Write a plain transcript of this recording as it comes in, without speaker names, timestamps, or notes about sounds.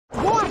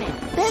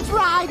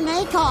suicide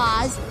may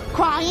cause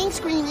crying,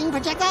 screaming,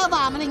 projectile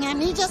vomiting,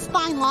 amnesia,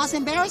 spine loss,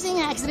 embarrassing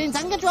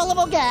accidents,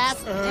 uncontrollable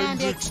gas,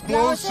 and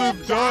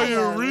explosive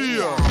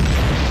diarrhea.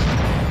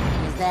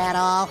 Is that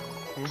all?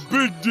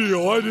 Big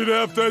deal. I did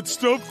half that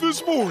stuff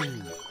this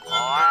morning.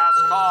 Last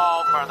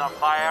call for the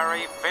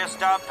fiery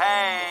fist of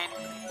pain.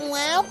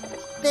 Well,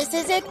 this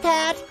is it,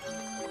 Pat.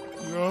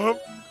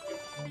 Yup.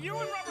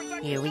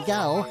 Here we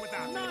go.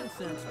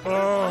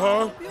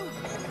 Uh-huh.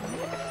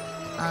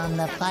 On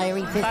the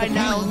fiery fist By of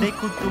now pain. they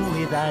could do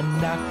it,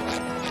 Anna.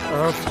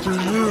 After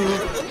you.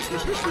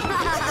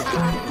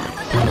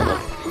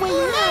 We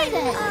made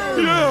it!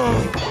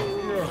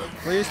 Yeah.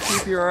 Please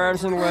keep your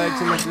arms and legs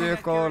in the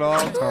vehicle at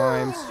all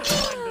times.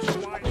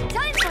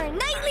 Time for a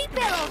nightly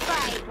pillow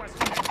fight.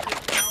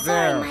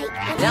 There.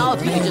 Now,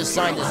 if you could just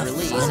sign this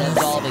release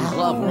absolving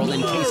Glove World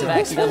in case of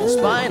accidental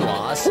spine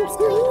loss.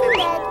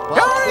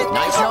 Well,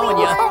 nice knowing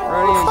you.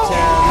 Ready in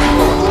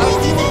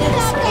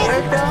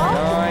 10,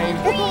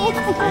 9, 8,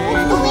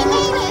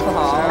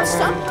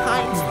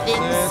 Sometimes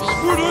things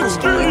seem We're not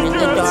scared in the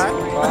yet. dark.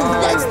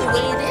 That's the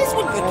way it is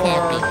when you're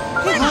camping.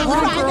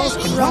 Little girls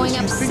can growing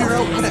up figure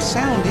out what a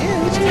sound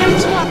is.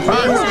 It's not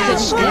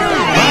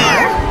being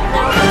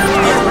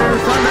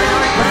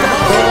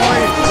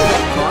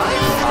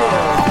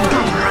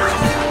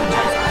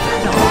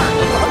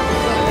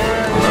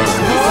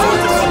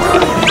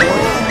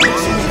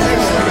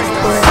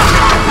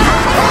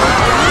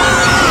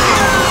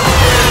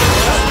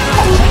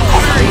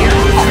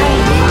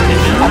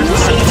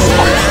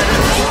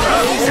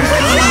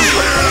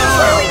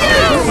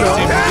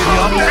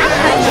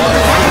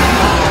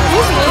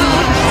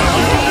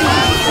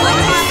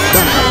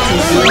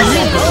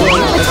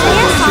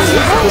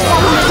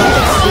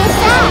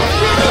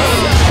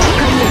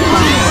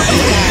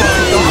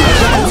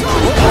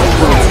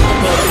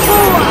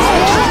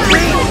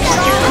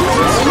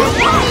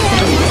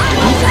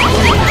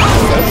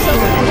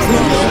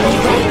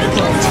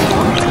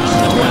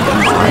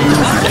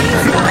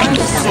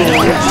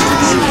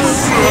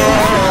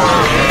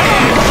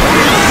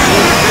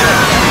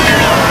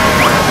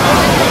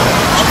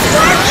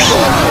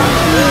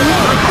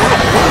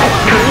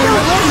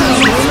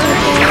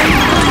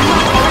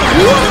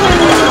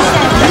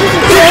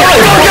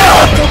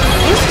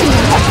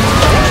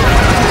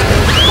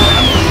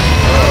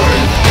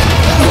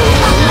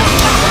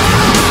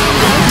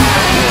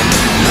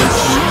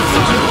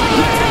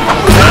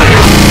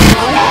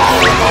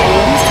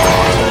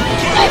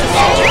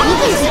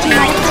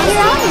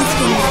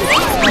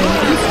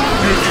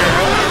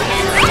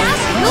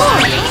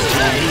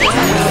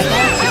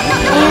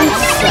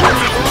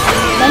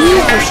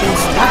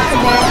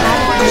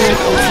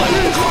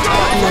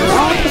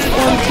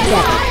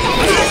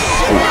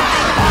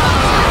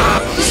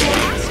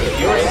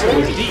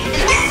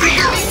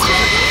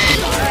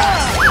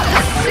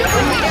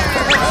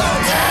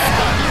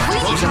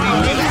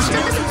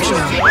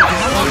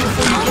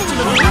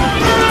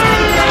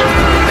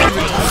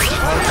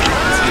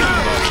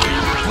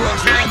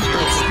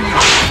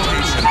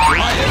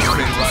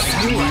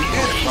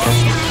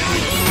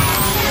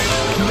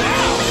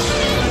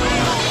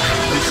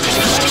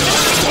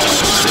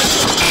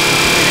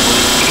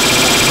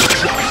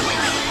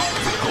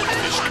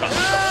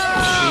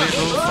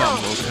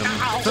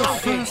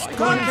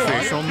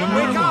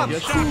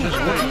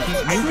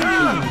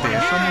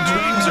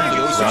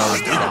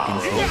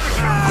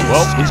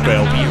Well, we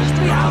failed.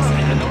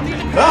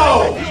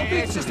 No!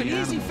 It's just an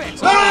easy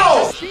fix.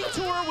 No! Speak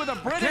to her with a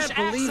British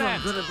accent.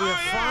 I'm gonna be a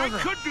father. I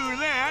could do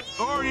that,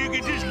 or you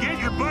could just get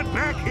your butt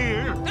back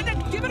here. And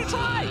then give it a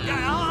try.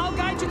 I'll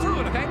guide you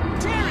through it, okay?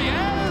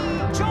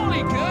 Cheerio.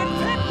 Jolly good.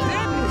 Pip,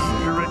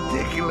 pip. You're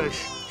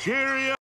ridiculous. Cheerio.